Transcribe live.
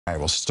All right,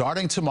 well,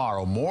 starting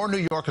tomorrow, more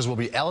New Yorkers will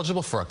be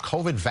eligible for a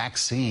COVID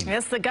vaccine.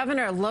 Yes, the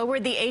governor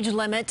lowered the age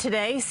limit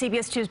today.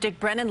 CBS 2's Dick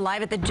Brennan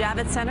live at the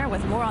Javits Center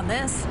with more on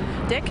this.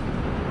 Dick?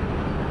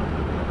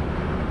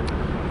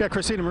 Yeah,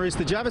 Christina Maurice,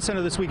 the Javits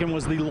Center this weekend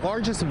was the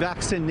largest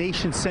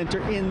vaccination center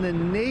in the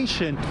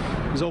nation.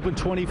 It was open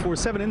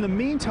 24/7. In the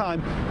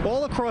meantime,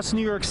 all across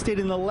New York State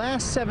in the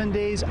last 7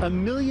 days,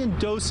 1 million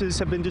doses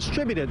have been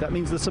distributed. That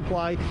means the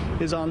supply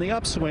is on the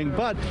upswing.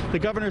 But the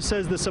governor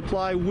says the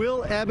supply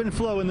will ebb and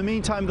flow. In the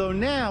meantime, though,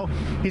 now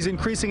he's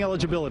increasing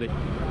eligibility.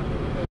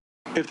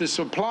 If the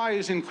supply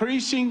is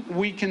increasing,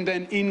 we can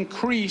then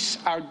increase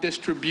our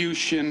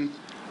distribution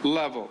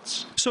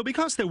levels. So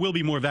because there will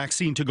be more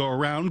vaccine to go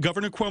around,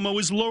 Governor Cuomo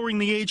is lowering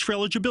the age for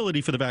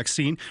eligibility for the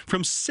vaccine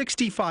from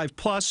 65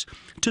 plus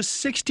to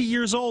 60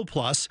 years old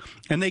plus,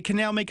 and they can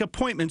now make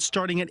appointments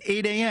starting at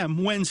 8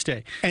 a.m.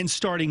 Wednesday. And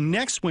starting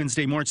next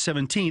Wednesday, March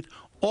 17th,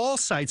 all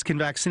sites can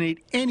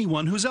vaccinate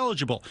anyone who's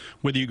eligible.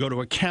 Whether you go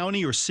to a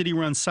county or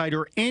city-run site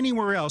or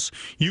anywhere else,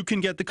 you can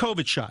get the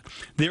COVID shot.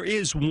 There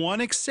is one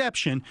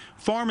exception.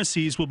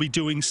 Pharmacies will be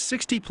doing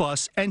 60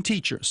 plus and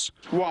teachers.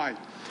 Why?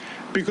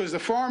 Because the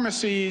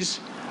pharmacies,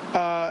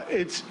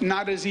 it's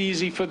not as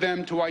easy for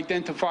them to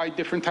identify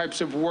different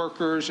types of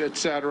workers,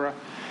 etc.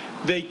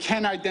 They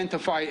can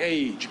identify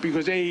age,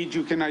 because age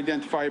you can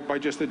identify by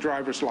just the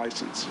driver's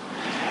license.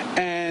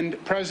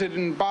 And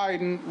President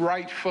Biden,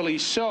 rightfully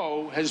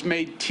so, has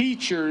made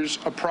teachers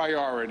a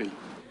priority.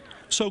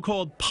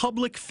 So-called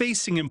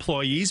public-facing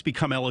employees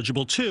become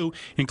eligible too,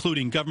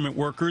 including government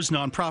workers,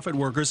 nonprofit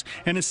workers,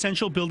 and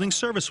essential building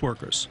service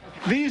workers.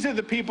 These are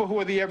the people who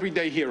are the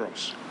everyday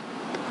heroes,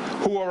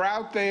 who are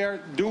out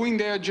there doing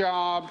their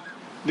job.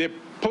 They're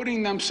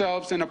putting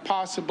themselves in a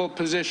possible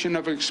position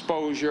of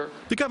exposure.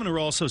 The governor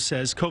also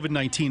says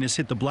COVID-19 has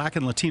hit the Black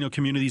and Latino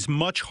communities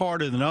much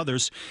harder than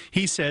others.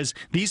 He says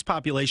these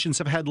populations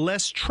have had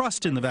less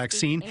trust in the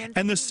vaccine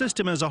and the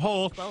system as a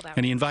whole,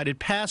 and he invited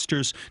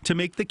pastors to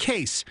make the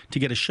case to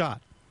get a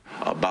shot.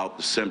 About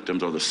the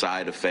symptoms or the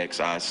side effects,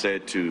 I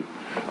said to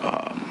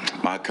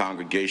my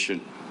congregation,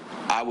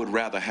 I would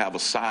rather have a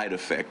side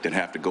effect than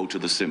have to go to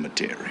the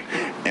cemetery.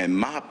 And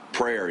my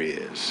prayer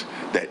is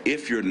that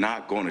if you're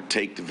not going to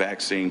take the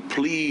vaccine,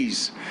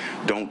 please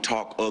don't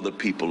talk other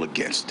people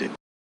against it.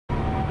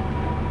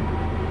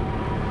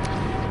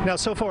 Now,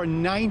 so far,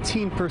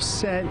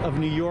 19% of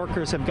New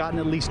Yorkers have gotten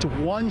at least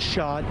one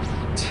shot.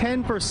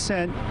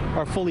 10%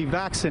 are fully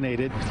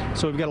vaccinated.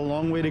 So we've got a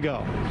long way to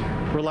go.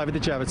 We're live at the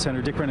Javits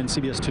Center. Dick Brennan,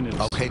 CBS 2 News.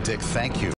 Okay, Dick, thank you.